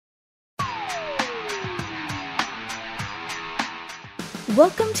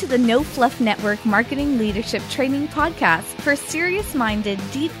Welcome to the No Fluff Network Marketing Leadership Training Podcast for serious-minded,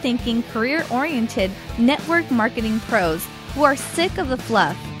 deep-thinking, career-oriented network marketing pros who are sick of the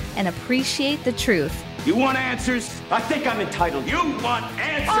fluff and appreciate the truth. You want answers? I think I'm entitled. You want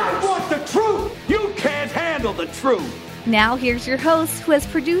answers? I want the truth! You can't handle the truth! Now here's your host who has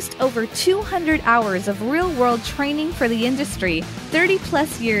produced over 200 hours of real-world training for the industry,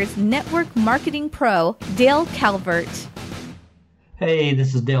 30-plus years network marketing pro, Dale Calvert. Hey,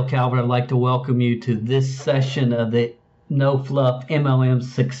 this is Dale Calvert. I'd like to welcome you to this session of the No Fluff MLM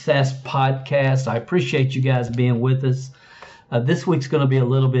Success Podcast. I appreciate you guys being with us. This week's going to be a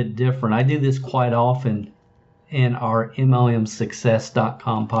little bit different. I do this quite often in our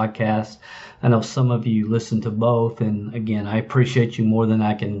MLMsuccess.com podcast. I know some of you listen to both, and again, I appreciate you more than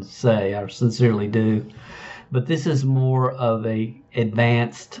I can say. I sincerely do. But this is more of a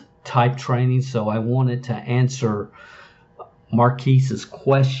advanced type training, so I wanted to answer Marquise's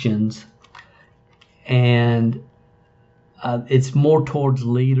questions, and it's more towards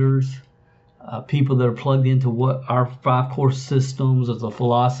leaders, people that are plugged into what our 5 core systems of the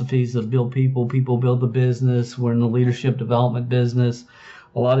philosophies that build people build the business. We're in the leadership development business.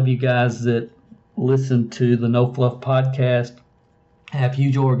 A lot of you guys that listen to the No Fluff podcast have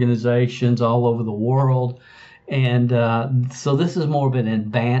huge organizations all over the world, and so this is more of an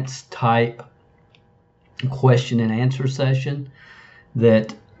advanced type question and answer session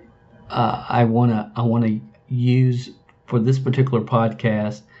that I want to use for this particular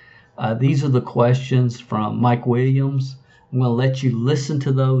podcast. These are the questions from Mike Williams. I'm going to let you listen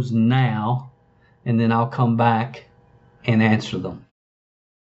to those now, and then I'll come back and answer them.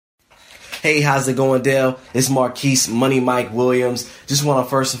 Hey, how's it going, Dale? It's Marquise Money Mike Williams. Just want to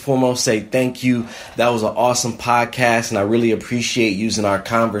first and foremost say thank you. That was an awesome podcast, and I really appreciate using our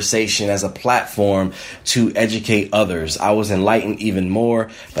conversation as a platform to educate others. I was enlightened even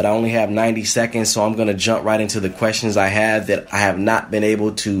more, but I only have 90 seconds, so I'm going to jump right into the questions I have that I have not been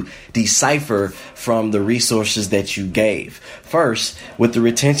able to decipher from the resources that you gave. First, with the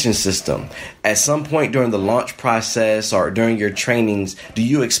retention system. At some point during the launch process or during your trainings, do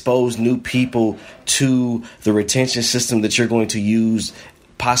you expose new people to the retention system that you're going to use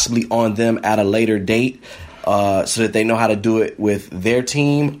possibly on them at a later date so that they know how to do it with their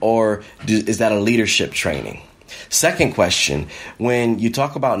team, or is that a leadership training? Second question, when you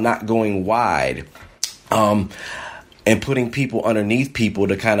talk about not going wide and putting people underneath people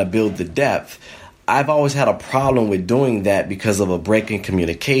to kind of build the depth, I've always had a problem with doing that because of a break in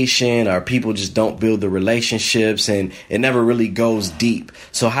communication, or people just don't build the relationships and it never really goes deep.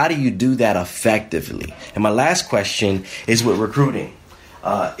 So how do you do that effectively? And my last question is with recruiting.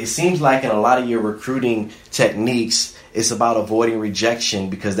 It seems like in a lot of your recruiting techniques, it's about avoiding rejection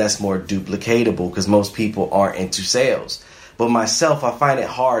because that's more duplicatable because most people aren't into sales. But myself, I find it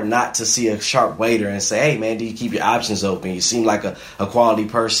hard not to see a sharp waiter and say, hey, man, do you keep your options open? You seem like a quality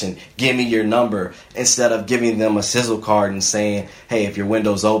person. Give me your number, instead of giving them a sizzle card and saying, hey, if your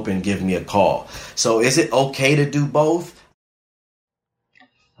window's open, give me a call. So is it okay to do both?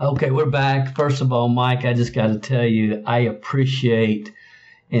 Okay, we're back. First of all, Mike, I just got to tell you, I appreciate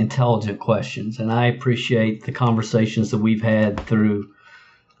intelligent questions, and I appreciate the conversations that we've had through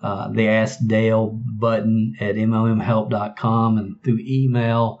the Ask Dale button at MLMhelp.com and through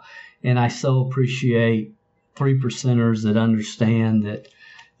email. And I so appreciate 3%ers that understand that,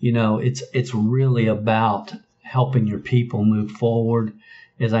 you know, it's really about helping your people move forward,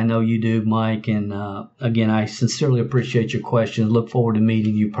 as I know you do, Mike. And again, I sincerely appreciate your questions. Look forward to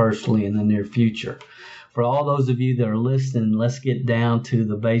meeting you personally in the near future. For all those of you that are listening, let's get down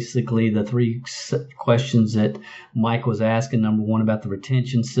to basically the 3 questions that Mike was asking. Number 1, about the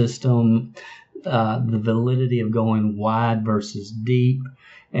retention system, the validity of going wide versus deep,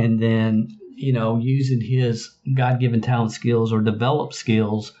 and then, you know, using his God-given talent skills or developed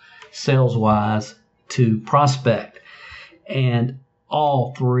skills sales-wise to prospect. And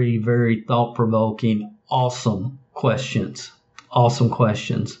all 3 very thought-provoking, awesome questions. Awesome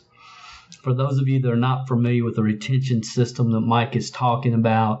questions. For those of you that are not familiar with the retention system that Mike is talking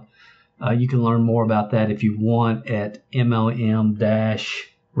about, you can learn more about that if you want at MLM-retention,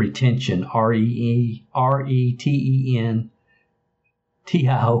 RETENTION,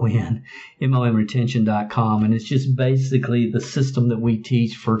 MLMretention.com. And it's just basically the system that we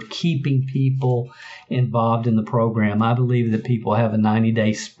teach for keeping people involved in the program. I believe that people have a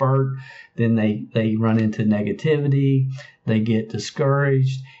 90-day spurt, then they run into negativity, they get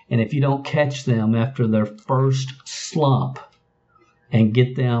discouraged, and if you don't catch them after their first slump and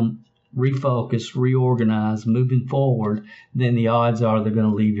get them refocus, reorganize, moving forward, then the odds are they're going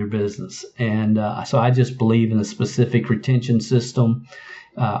to leave your business. And so I just believe in a specific retention system.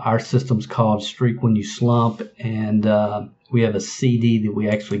 Our system's called Streak When You Slump, and we have a CD that we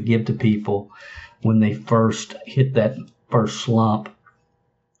actually give to people when they first hit that first slump,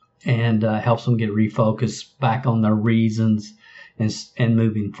 and helps them get refocused back on their reasons and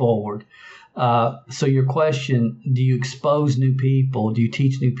moving forward. So your question, do you expose new people? Do you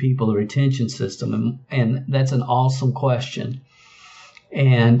teach new people the retention system? And that's an awesome question.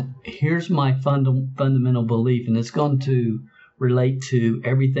 And here's my fundamental belief, and it's going to relate to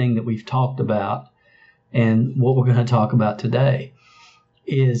everything that we've talked about and what we're going to talk about today,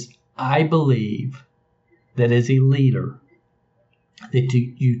 is I believe that as a leader, that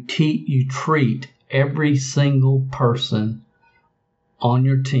you treat every single person on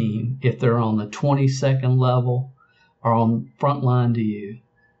your team, if they're on the 22nd level or on front line to you,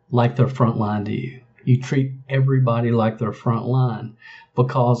 like they're front line to you. You treat everybody like they're front line,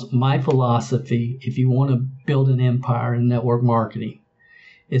 because my philosophy, if you want to build an empire in network marketing,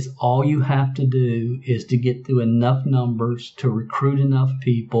 is all you have to do is to get through enough numbers to recruit enough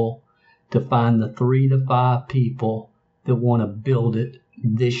people to find the 3 to 5 people that want to build it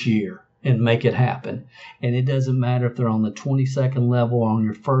this year and make it happen. And it doesn't matter if they're on the 22nd level or on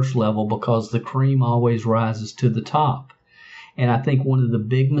your first level, because the cream always rises to the top. And I think one of the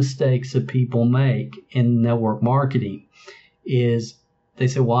big mistakes that people make in network marketing is they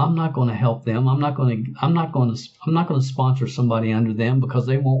say, well, I'm not going to help them. I'm not going to sponsor somebody under them because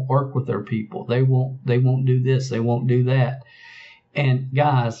they won't work with their people. They won't do this. They won't do that. And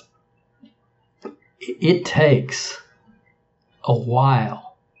guys, it takes a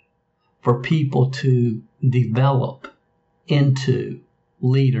while for people to develop into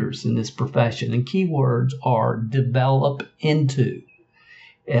leaders in this profession. And keywords are develop into.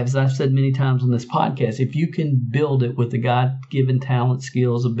 As I've said many times on this podcast, if you can build it with the God-given talent,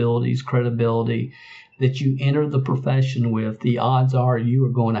 skills, abilities, credibility that you enter the profession with, the odds are you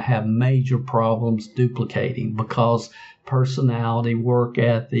are going to have major problems duplicating, because personality, work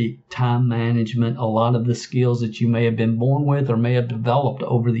ethic, time management, a lot of the skills that you may have been born with or may have developed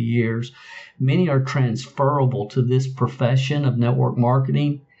over the years, many are transferable to this profession of network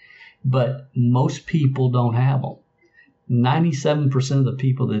marketing, but most people don't have them. 97% of the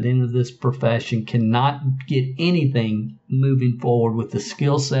people that enter this profession cannot get anything moving forward with the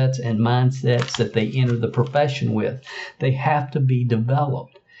skill sets and mindsets that they enter the profession with. They have to be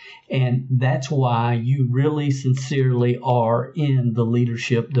developed. And that's why you really sincerely are in the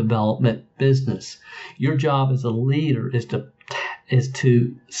leadership development business. Your job as a leader is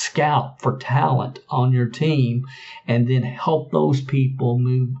to scout for talent on your team and then help those people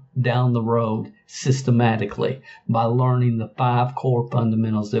move down the road systematically by learning the 5 core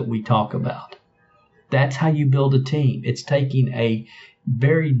fundamentals that we talk about. That's how you build a team. It's taking a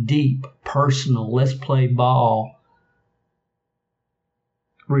very deep, personal, let's play ball,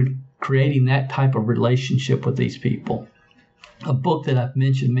 creating that type of relationship with these people. A book that I've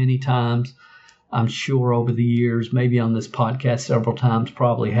mentioned many times, I'm sure over the years, maybe on this podcast several times,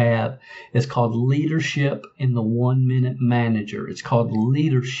 probably have, is called Leadership in the 1 Minute Manager. It's called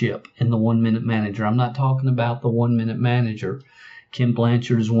Leadership in the 1 Minute Manager. I'm not talking about the 1 Minute Manager. Kim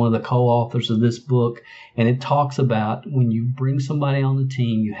Blanchard is one of the co-authors of this book, and it talks about when you bring somebody on the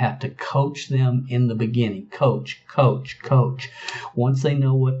team, you have to coach them in the beginning. Coach, coach, coach. Once they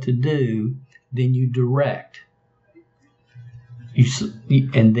know what to do, then you direct.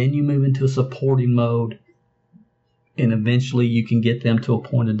 And then you move into a supporting mode, and eventually you can get them to a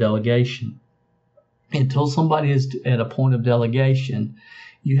point of delegation. Until somebody is at a point of delegation,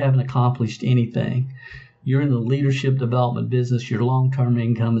 you haven't accomplished anything. You're in the leadership development business. Your long-term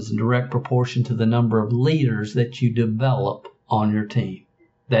income is in direct proportion to the number of leaders that you develop on your team.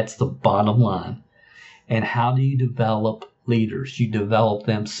 That's the bottom line. And how do you develop leaders? You develop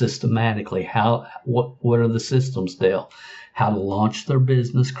them systematically. What are the systems, Dale? How to launch their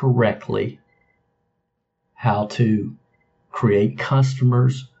business correctly, how to create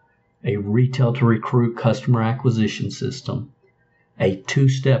customers, a retail to recruit customer acquisition system, a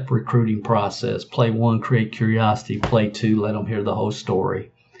 2-step recruiting process. Play 1, create curiosity. Play 2, let them hear the whole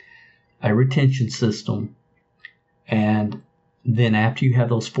story. A retention system. And then after you have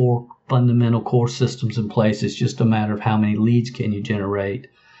those 4 fundamental core systems in place, it's just a matter of how many leads can you generate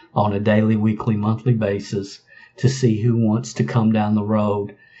on a daily, weekly, monthly basis to see who wants to come down the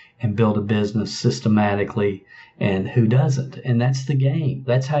road and build a business systematically and who doesn't. And that's the game.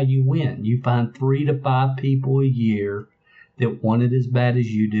 That's how you win. You find 3 to 5 people a year that want it as bad as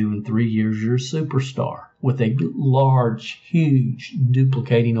you do. In 3 years, you're a superstar. with a large, huge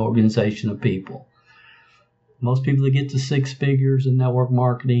duplicating organization of people. Most people that get to 6 figures in network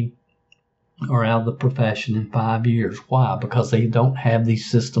marketing are out of the profession in 5 years. Why? Because they don't have these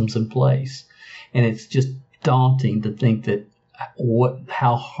systems in place. And it's just daunting to think that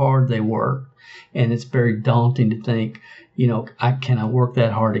how hard they work. And it's very daunting to think, can I work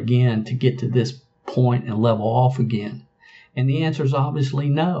that hard again to get to this point and level off again? And the answer is obviously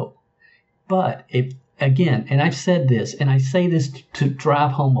no. But again, and I've said this, and I say this to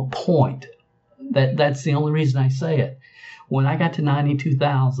drive home a point, that's the only reason I say it. When I got to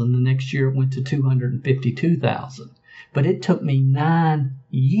 92,000, the next year it went to 252,000. But it took me 9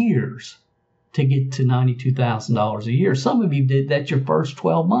 years to get to $92,000 a year. Some of you did that your first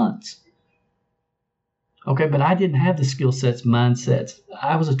 12 months. Okay, but I didn't have the skill sets, mindsets.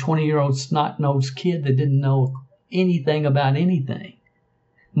 I was a 20-year-old snot-nosed kid that didn't know anything about anything,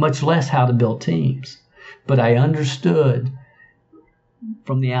 much less how to build teams. But I understood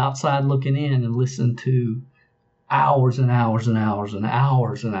from the outside looking in and listened to hours and hours and hours and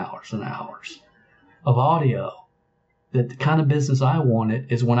hours and hours and hours of audio that the kind of business I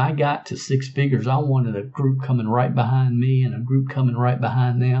wanted is when I got to 6 figures, I wanted a group coming right behind me and a group coming right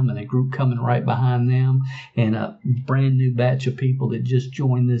behind them and a group coming right behind them and a brand new batch of people that just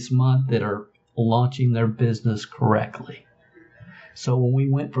joined this month that are launching their business correctly. So when we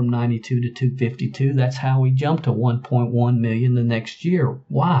went from 92 to 252, that's how we jumped to 1.1 million the next year.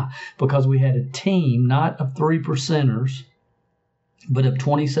 Why? Because we had a team, not of 3%ers, but of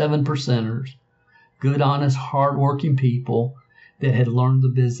 27 percenters, good, honest, hardworking people that had learned the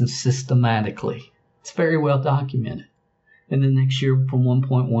business systematically. It's very well documented. And then next year from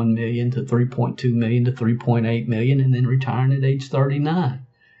 1.1 million to 3.2 million to 3.8 million, and then retiring at age 39.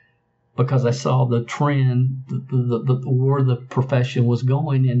 Because I saw the trend, where the profession was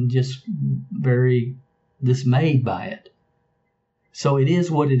going, and just very dismayed by it. So it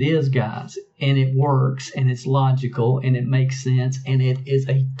is what it is, guys, and it works, and it's logical, and it makes sense, and it is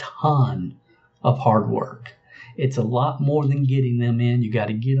a ton of hard work. It's a lot more than getting them in. You got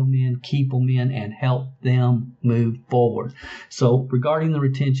to get them in, keep them in, and help them move forward. So regarding the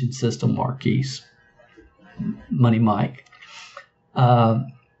retention system, Marquise, Money Mike,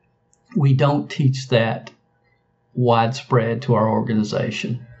 we don't teach that widespread to our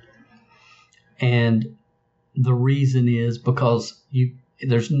organization. And the reason is because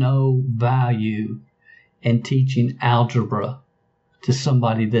there's no value in teaching algebra to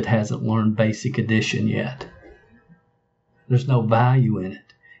somebody that hasn't learned basic addition yet. There's no value in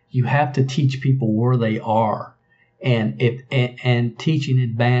it. You have to teach people where they are, and teaching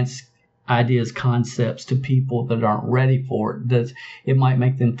advanced ideas, concepts to people that aren't ready for it. It might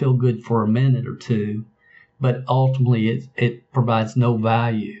make them feel good for a minute or two, but ultimately it provides no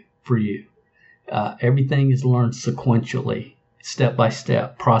value for you. Everything is learned sequentially, step by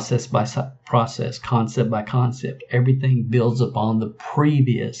step, process by process, concept by concept. Everything builds upon the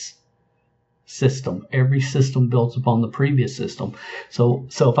previous system. Every system builds upon the previous system. So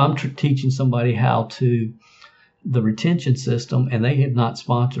if I'm teaching somebody how to the retention system and they have not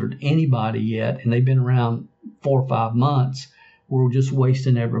sponsored anybody yet and they've been around 4 or 5 months, we're just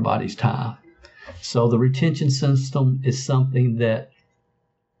wasting everybody's time. So the retention system is something that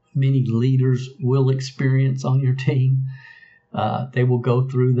many leaders will experience on your team. They will go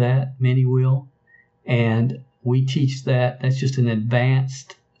through that. Many will. And we teach that. That's just an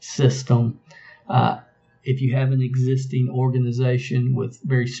advanced system. If you have an existing organization with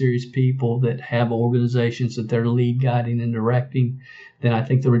very serious people that have organizations that they're lead guiding and directing, then I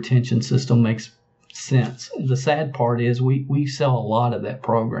think the retention system makes sense. The sad part is we sell a lot of that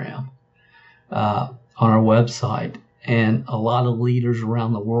program on our website, and a lot of leaders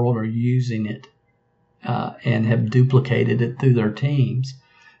around the world are using it and have duplicated it through their teams.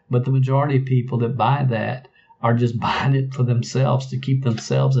 But the majority of people that buy that are just buying it for themselves to keep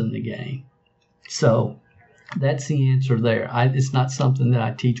themselves in the game. So that's the answer there. It's not something that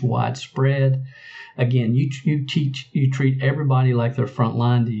I teach widespread. Again, you treat everybody like they're front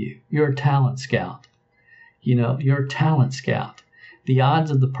line to you. You're a talent scout. You're a talent scout. The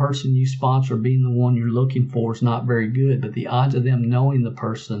odds of the person you sponsor being the one you're looking for is not very good, but the odds of them knowing the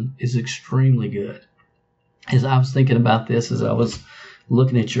person is extremely good. As I was thinking about this, as I was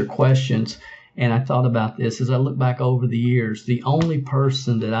looking at your questions, and I thought about this, as I look back over the years, the only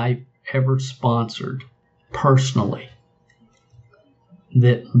person that I ever sponsored personally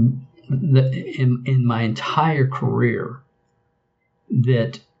that in my entire career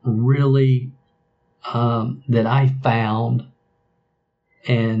that really that I found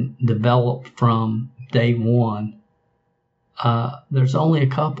and developed from day one, there's only a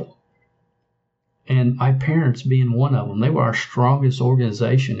couple. And my parents being one of them, they were our strongest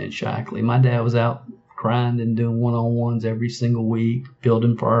organization in Shackley. My dad was out grinding, doing one-on-ones every single week,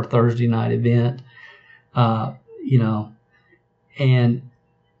 building for our Thursday night event, and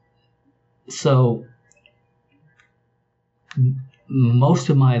so most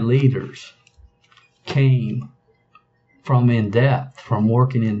of my leaders came from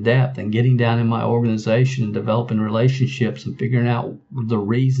working in depth and getting down in my organization and developing relationships and figuring out the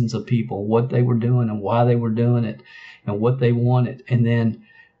reasons of people, what they were doing and why they were doing it and what they wanted. And then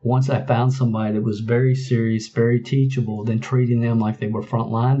once I found somebody that was very serious, very teachable, then treating them like they were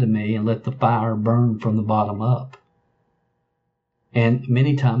frontline to me and let the fire burn from the bottom up. And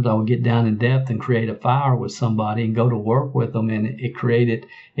many times I would get down in depth and create a fire with somebody and go to work with them, and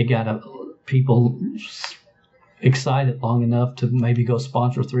it got people excited long enough to maybe go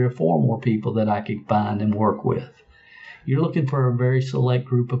sponsor 3 or 4 more people that I could find and work with. You're looking for a very select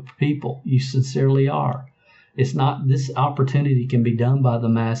group of people. You sincerely are. It's not, this opportunity can be done by the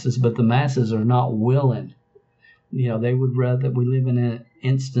masses, but the masses are not willing. They would rather, we live in an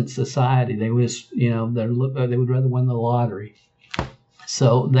instant society. They would rather win the lottery.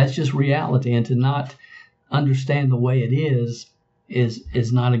 So that's just reality. And to not understand the way it is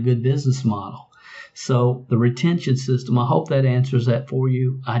not a good business model. So the retention system, I hope that answers that for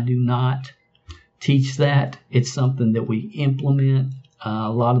you. I do not teach that. It's something that we implement. A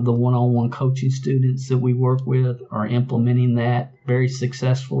lot of the one-on-one coaching students that we work with are implementing that very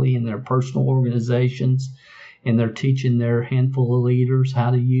successfully in their personal organizations, and they're teaching their handful of leaders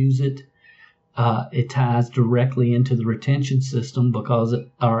how to use it. It ties directly into the retention system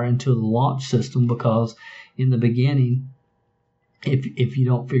or into the launch system, because in the beginning, if you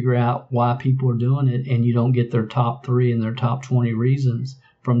don't figure out why people are doing it and you don't get their top 3 and their top 20 reasons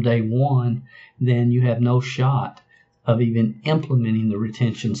from day one, then you have no shot of even implementing the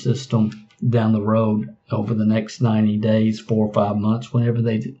retention system down the road over the next 90 days, 4 or 5 months, whenever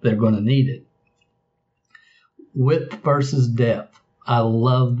they're going to need it. Width versus depth. I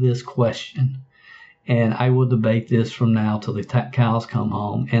love this question, and I will debate this from now till the cows come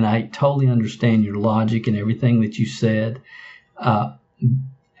home. And I totally understand your logic and everything that you said,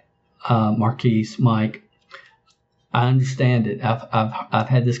 Marquise, Mike. I understand it. I've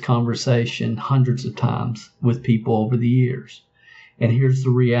had this conversation hundreds of times with people over the years. And here's the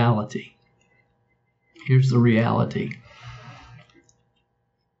reality.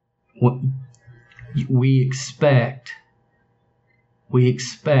 We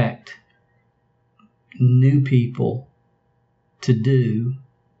expect new people to do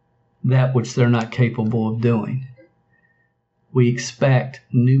that which they're not capable of doing. We expect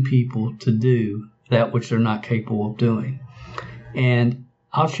new people to do that which they're not capable of doing. And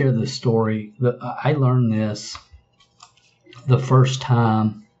I'll share this story. I learned this the first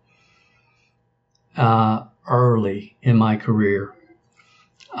time early in my career.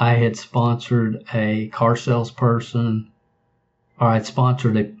 I had sponsored a car salesperson, or I'd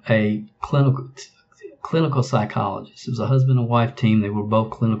sponsored a clinical psychologist. It was a husband and wife team. They were both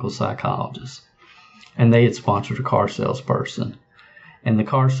clinical psychologists. And they had sponsored a car salesperson. And the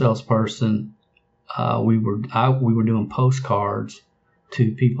car salesperson, we were doing postcards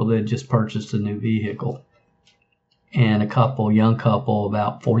to people that had just purchased a new vehicle. And a young couple,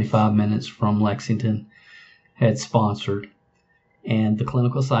 about 45 minutes from Lexington, had sponsored. And the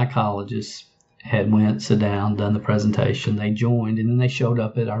clinical psychologist had went, sit down, done the presentation. They joined, and then they showed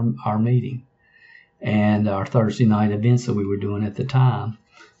up at our meeting and our Thursday night events that we were doing at the time,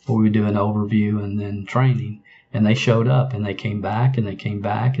 where we would do an overview and then training. And they showed up, and they came back, and they came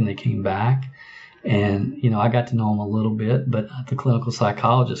back, and they came back. And, I got to know them a little bit, but the clinical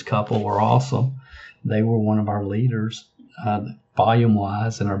psychologist couple were awesome. They were one of our leaders,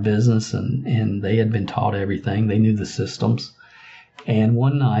 volume-wise in our business, and they had been taught everything. They knew the systems. And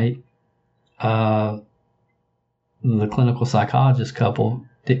one night, the clinical psychologist couple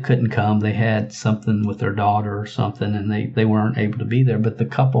couldn't come. They had something with their daughter or something, and they weren't able to be there. But the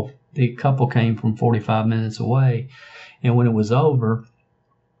couple came from 45 minutes away, and when it was over,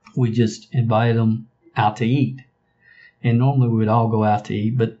 we just invited them out to eat. And normally we would all go out to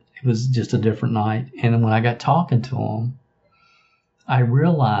eat, but it was just a different night. And when I got talking to them, I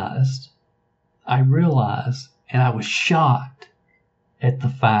realized, and I was shocked at the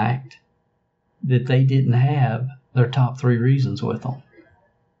fact that they didn't have their top 3 reasons with them.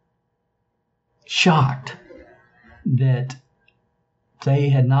 Shocked that they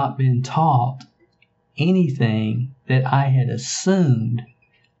had not been taught anything that I had assumed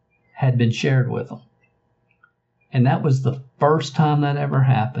had been shared with them. And that was the first time that ever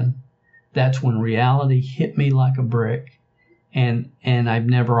happened. That's when reality hit me like a brick, and I've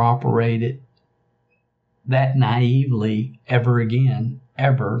never operated that naively ever again,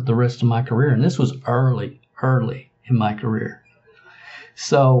 ever, the rest of my career. And this was early in my career.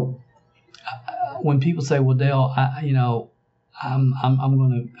 So when people say, well, Dale, I'm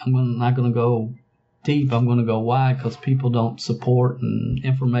not going to go deep. I'm going to go wide because people don't support and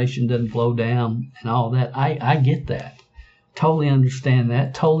information doesn't flow down and all that. I get that. Totally understand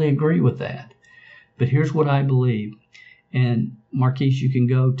that. Totally agree with that. But here's what I believe. And Marquise, you can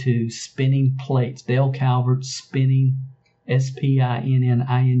go to Spinning Plates. Dale Calvert, Spinning,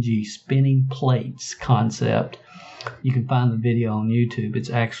 SPINNING, Spinning Plates concept. You can find the video on YouTube. It's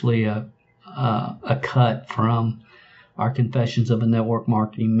actually a cut from our Confessions of a Network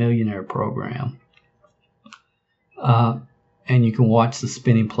Marketing Millionaire program. And you can watch the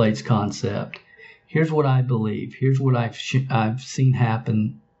Spinning Plates concept. Here's what I believe. Here's what I've seen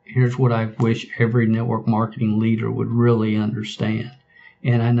happen. Here's what I wish every network marketing leader would really understand.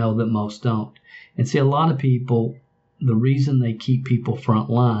 And I know that most don't. And see, a lot of people, the reason they keep people front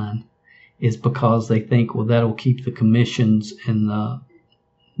line is because they think, well, that'll keep the commissions and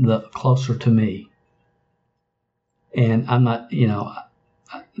the closer to me. And I'm not,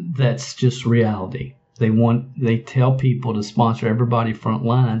 that's just reality. They tell people to sponsor everybody front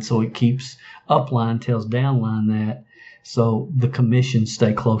line, so it keeps upline tells downline that, so the commissions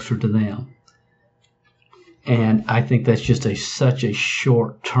stay closer to them. And I think that's just such a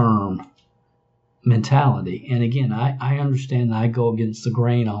short-term mentality. And again, I understand that I go against the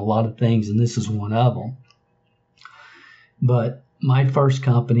grain on a lot of things, and this is one of them. But my first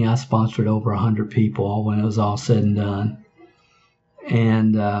company, I sponsored over 100 people when it was all said and done.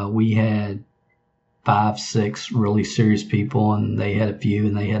 And we had 5, 6 really serious people, and they had a few,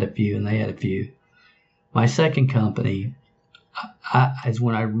 and they had a few, and they had a few. My second company is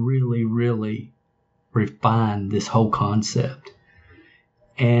when I really, really refined this whole concept.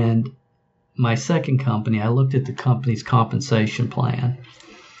 And my second company, I looked at the company's compensation plan,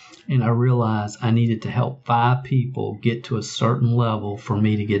 and I realized I needed to help 5 people get to a certain level for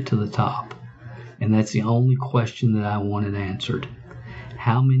me to get to the top. And that's the only question that I wanted answered.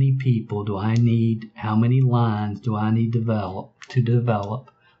 How many people do I need? How many lines do I need to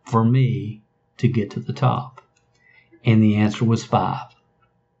develop for me to get to the top? And the answer was 5.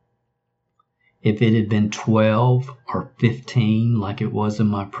 If it had been 12 or 15 like it was in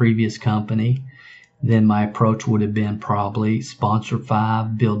my previous company, then my approach would have been probably sponsor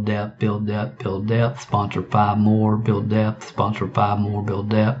 5, build depth, build depth, build depth, sponsor 5 more, build depth, sponsor 5 more, build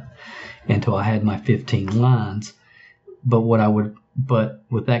depth, until I had my 15 lines. But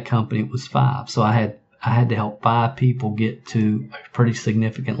with that company, it was 5. So I had to help 5 people get to a pretty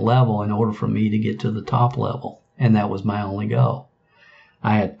significant level in order for me to get to the top level. And that was my only goal.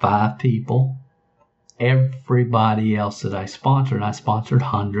 I had 5 people. Everybody else that I sponsored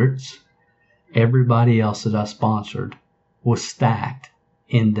hundreds. Everybody else that I sponsored was stacked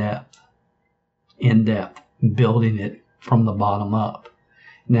in depth, building it from the bottom up.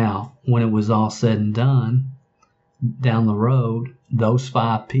 Now, when it was all said and done, down the road, those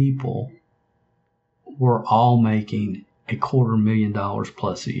 5 people were all making $250,000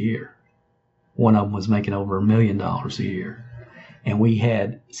 plus a year. One of them was making over $1 million a year. And we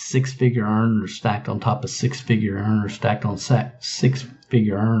had 6-figure earners stacked on top of 6-figure earners stacked on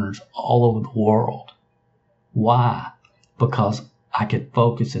 6-figure earners all over the world. Why? Because I could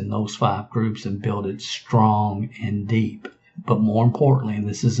focus in those 5 groups and build it strong and deep. But more importantly, and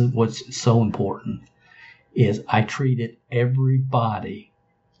this is what's so important, is I treated everybody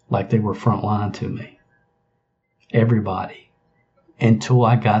like they were front line to me. Everybody. Until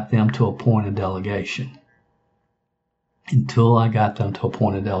I got them to a point of delegation.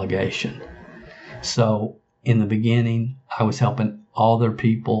 So in the beginning, I was helping all their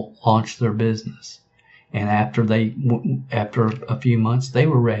people launch their business. And after a few months, they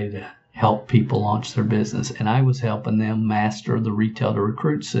were ready to help people launch their business. And I was helping them master the retail to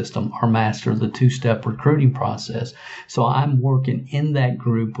recruit system or master the 2-step recruiting process. So I'm working in that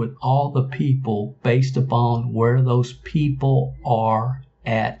group with all the people based upon where those people are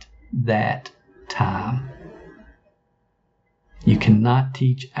at that time. You cannot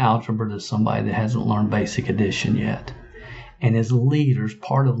teach algebra to somebody that hasn't learned basic addition yet. And as leaders,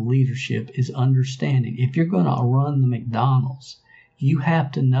 part of leadership is understanding. If you're going to run the McDonald's, you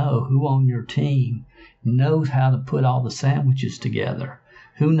have to know who on your team knows how to put all the sandwiches together,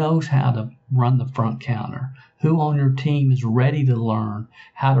 who knows how to run the front counter, who on your team is ready to learn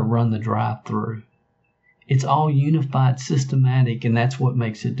how to run the drive-through. It's all unified, systematic, and that's what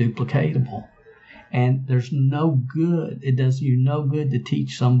makes it duplicatable. And there's no good. It does you no good to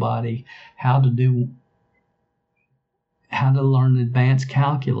teach somebody how to learn advanced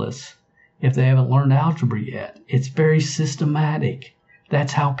calculus if they haven't learned algebra yet. It's very systematic.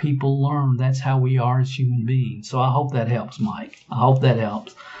 That's how people learn. That's how we are as human beings. So I hope that helps, Mike. I hope that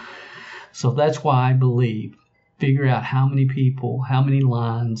helps. So that's why I believe, figure out how many people, how many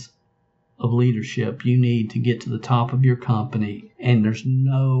lines of leadership you need to get to the top of your company, and there's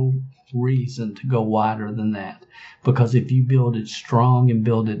no reason to go wider than that, because if you build it strong and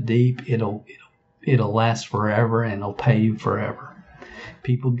build it deep, it'll last forever and it'll pay you forever.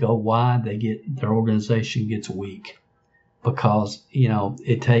 People go wide, their organization gets weak, because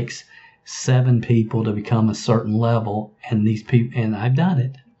it takes 7 people to become a certain level, and these people, and I've done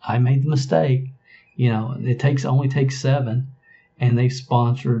it, I made the mistake, it only takes 7, and they've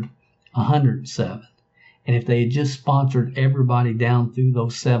sponsored 107. And if they had just sponsored everybody down through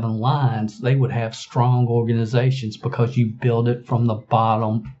those 7 lines, they would have strong organizations, because you build it from the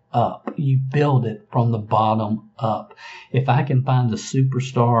bottom up. You build it from the bottom up. If I can find a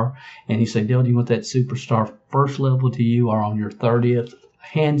superstar, and you say, Dale, do you want that superstar first level to you or on your 30th?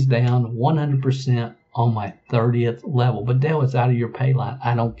 Hands down, 100% on my 30th level. But Dale, it's out of your pay line.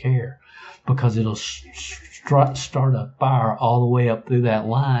 I don't care, because it'll start a fire all the way up through that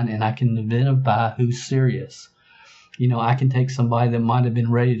line, and I can identify who's serious. I can take somebody that might have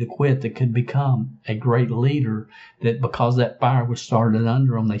been ready to quit that could become a great leader, that because that fire was started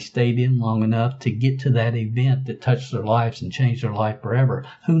under them, they stayed in long enough to get to that event that touched their lives and changed their life forever.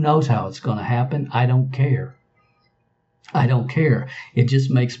 Who knows how it's going to happen? I don't care. I don't care. It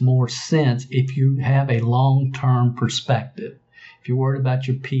just makes more sense if you have a long-term perspective. If you're worried about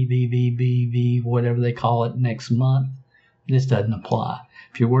your PVVBV, whatever they call it, next month, this doesn't apply.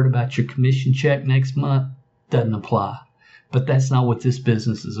 If you're worried about your commission check next month, doesn't apply. But that's not what this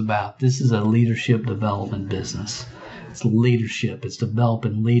business is about. This is a leadership development business. It's leadership. It's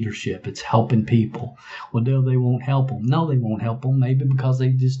developing leadership. It's helping people. Well, no, they won't help them. No, they won't help them. Maybe because they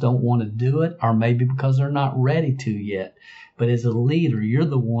just don't want to do it, or maybe because they're not ready to yet. But as a leader, you're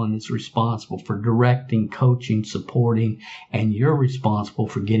the one that's responsible for directing, coaching, supporting, and you're responsible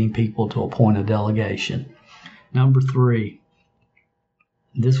for getting people to a point of delegation. Number 3,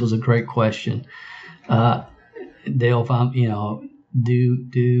 this was a great question. Dale, if I'm,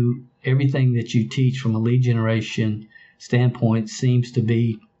 do everything that you teach from a lead generation standpoint seems to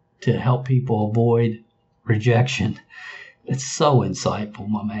be to help people avoid rejection. It's so insightful,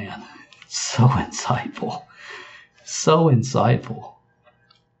 my man. So insightful. So insightful.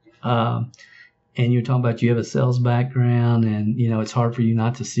 And you're talking about you have a sales background, and it's hard for you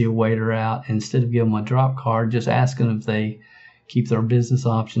not to see a waiter out. And instead of giving them a drop card, just ask them if they keep their business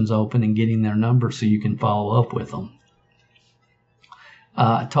options open and getting their number so you can follow up with them.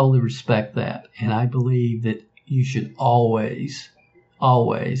 I totally respect that. And I believe that you should always,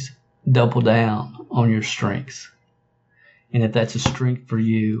 always double down on your strengths. And if that's a strength for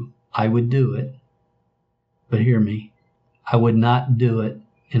you, I would do it. But hear me, I would not do it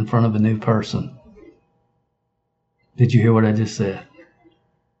in front of a new person. Did you hear what I just said?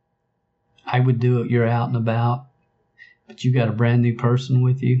 I would do it, you're out and about, but you got a brand new person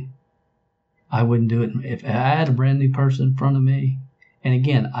with you. I wouldn't do it. If I had a brand new person in front of me, and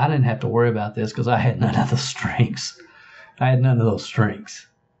again, I didn't have to worry about this because I had none of those strengths. I had none of those strengths.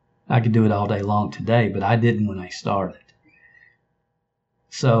 I could do it all day long today, but I didn't when I started.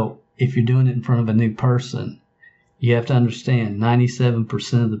 So if you're doing it in front of a new person, you have to understand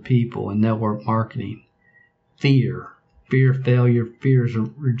 97% of the people in network marketing, fear of failure, fear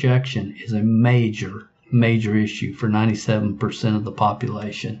of rejection is a major issue for 97% of the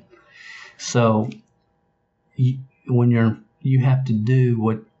population. So you have to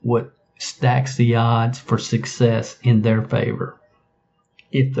do what stacks the odds for success in their favor.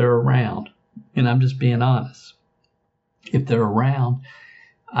 If they're around, and I'm just being honest, if they're around,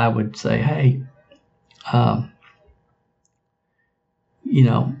 I would say, hey,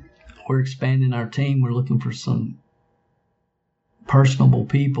 we're expanding our team. We're looking for some personable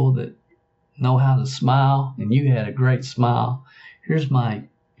people that know how to smile, and you had a great smile. Here's my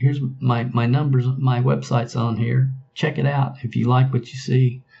numbers. My website's on here. Check it out. If you like what you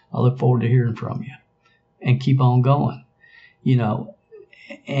see, I look forward to hearing from you, and keep on going.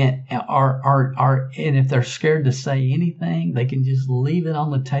 And if they're scared to say anything, they can just leave it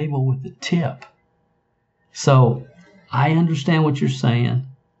on the table with a tip. So I understand what you're saying.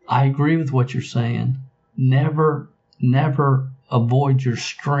 I agree with what you're saying. Never avoid your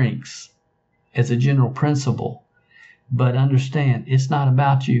strengths as a general principle. But understand, it's not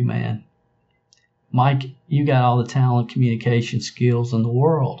about you, man. Mike, you got all the talent, communication skills in the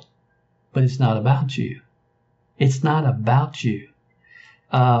world, but it's not about you. It's not about you.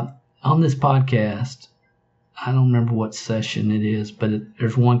 On this podcast, I don't remember what session it is, but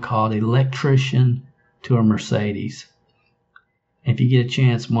there's one called Electrician to a Mercedes. If you get a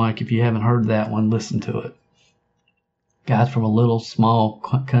chance, Mike, if you haven't heard that one, listen to it. Guy's from a little small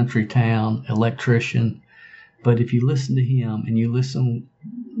country town, electrician. But if you listen to him and you listen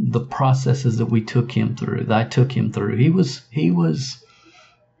the processes that we took him through, that I took him through, he was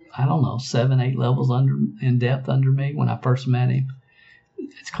I don't know, 7-8 levels in depth under me when I first met him.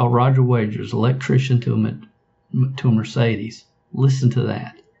 It's called Roger Wagers, Electrician to a Mercedes. Listen to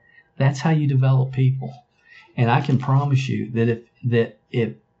that. That's how you develop people. And I can promise you that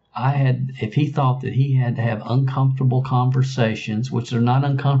if he thought that he had to have uncomfortable conversations, which they're not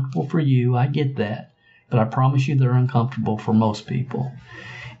uncomfortable for you, I get that, but I promise you they're uncomfortable for most people.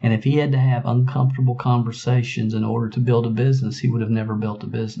 And if he had to have uncomfortable conversations in order to build a business, he would have never built a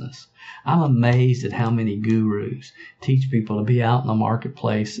business. I'm amazed at how many gurus teach people to be out in the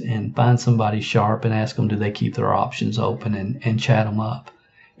marketplace and find somebody sharp and ask them, do they keep their options open, and chat them up.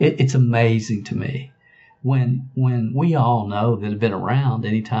 It's amazing to me. When we all know that have been around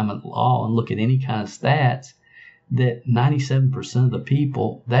any time at law and look at any kind of stats, that 97% of the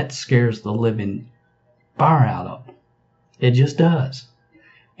people, that scares the living fire out of them. It just does.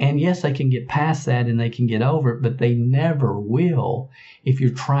 And yes, they can get past that and they can get over it, but they never will if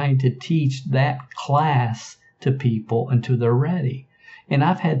you're trying to teach that class to people until they're ready. And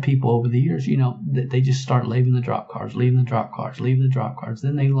I've had people over the years, that they just start leaving the drop cards. Then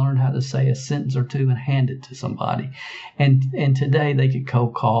they learn how to say a sentence or two and hand it to somebody. And today they could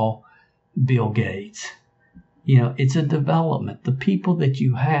cold call Bill Gates. It's a development. The people that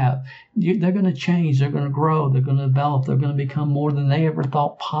you have, they're going to change. They're going to grow. They're going to develop. They're going to become more than they ever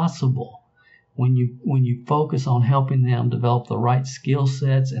thought possible. When you focus on helping them develop the right skill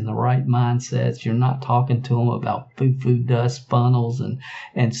sets and the right mindsets, you're not talking to them about foo-foo dust funnels and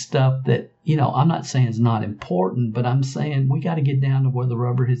stuff that, I'm not saying it's not important, but I'm saying we got to get down to where the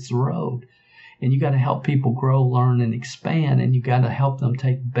rubber hits the road. And you got to help people grow, learn, and expand, and you got to help them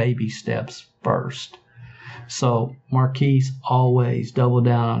take baby steps first. So, Marquise, always double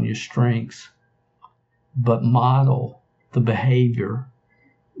down on your strengths, but model the behavior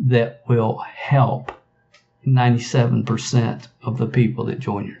that will help 97% of the people that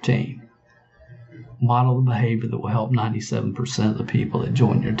join your team. Model the behavior that will help 97% of the people that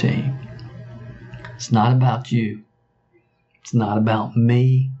join your team. It's not about you. It's not about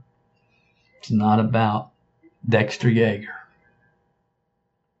me. It's not about Dexter Yeager.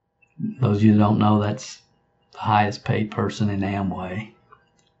 Those of you that don't know, that's the highest paid person in Amway.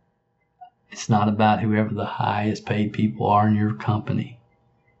 It's not about whoever the highest paid people are in your company.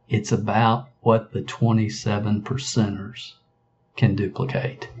 It's about what the 27%ers can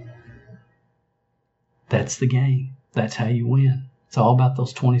duplicate. That's the game. That's how you win. It's all about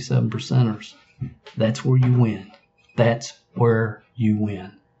those 27%ers. That's where you win. That's where you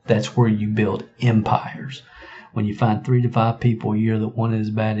win. That's where you build empires. When you find 3 to 5 people a year that want it as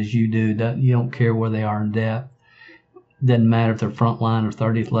bad as you do, you don't care where they are in depth. It doesn't matter if they're frontline or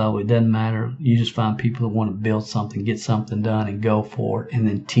 30th level. It doesn't matter. You just find people that want to build something, get something done, and go for it, and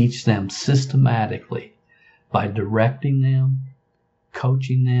then teach them systematically by directing them,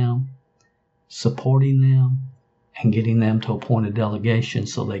 coaching them, supporting them, and getting them to a point of delegation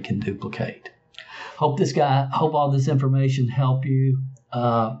so they can duplicate. Hope all this information helped you.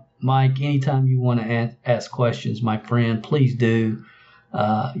 Mike, anytime you want to ask questions, my friend, please do.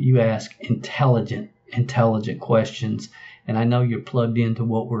 You ask intelligent questions, and I know you're plugged into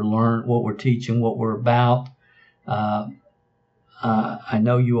what we're learning, what we're teaching, what we're about. I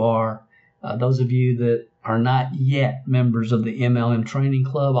know you are. Those of you that are not yet members of the MLM Training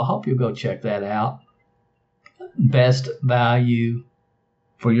Club, I hope you'll go check that out. Best value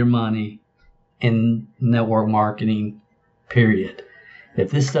for your money in network marketing, period.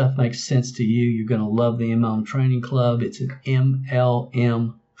 If this stuff makes sense to you, you're going to love the MLM Training Club. It's at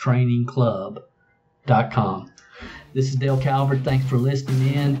MLMtrainingclub.com. This is Dale Calvert. Thanks for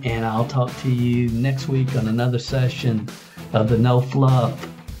listening in, and I'll talk to you next week on another session of the No Fluff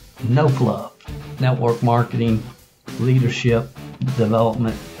Network Marketing Leadership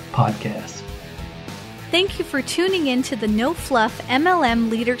Development Podcast. Thank you for tuning in to the No Fluff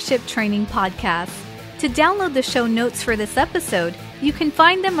MLM Leadership Training Podcast. To download the show notes for this episode, you can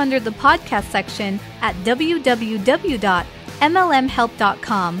find them under the podcast section at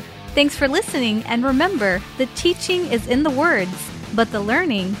www.mlmhelp.com. Thanks for listening, and remember, the teaching is in the words, but the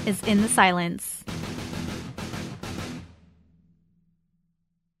learning is in the silence.